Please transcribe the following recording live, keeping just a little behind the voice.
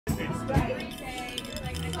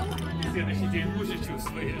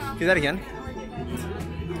Do that again.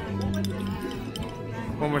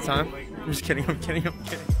 One more time. I'm just kidding, I'm kidding, I'm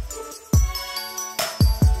kidding.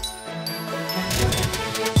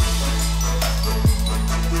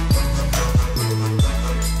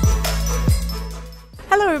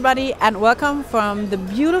 Hello everybody and welcome from the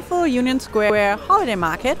beautiful Union Square holiday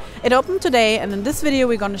market. It opened today and in this video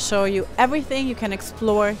we're going to show you everything you can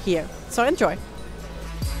explore here. So enjoy!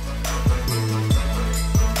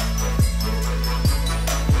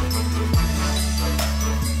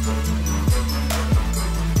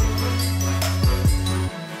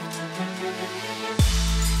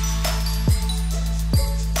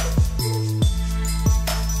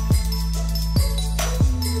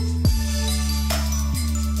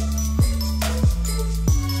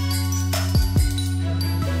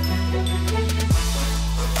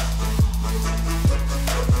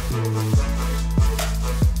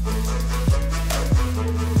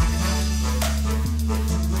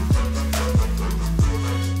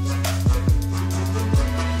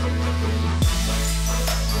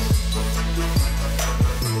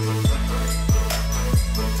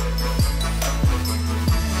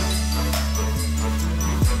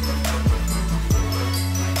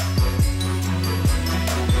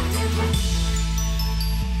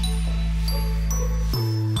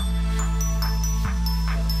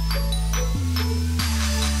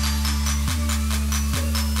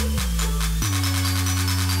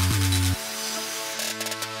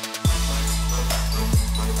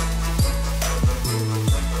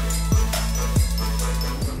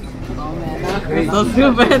 So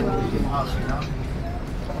stupid.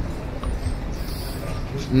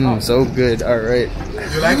 So good. Alright.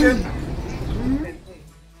 You like it?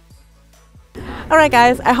 Alright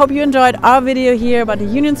guys, I hope you enjoyed our video here about the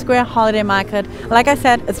Union Square holiday market. Like I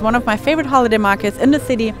said, it's one of my favorite holiday markets in the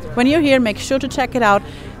city. When you're here, make sure to check it out.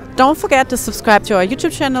 Don't forget to subscribe to our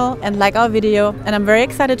YouTube channel and like our video. And I'm very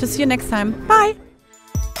excited to see you next time. Bye!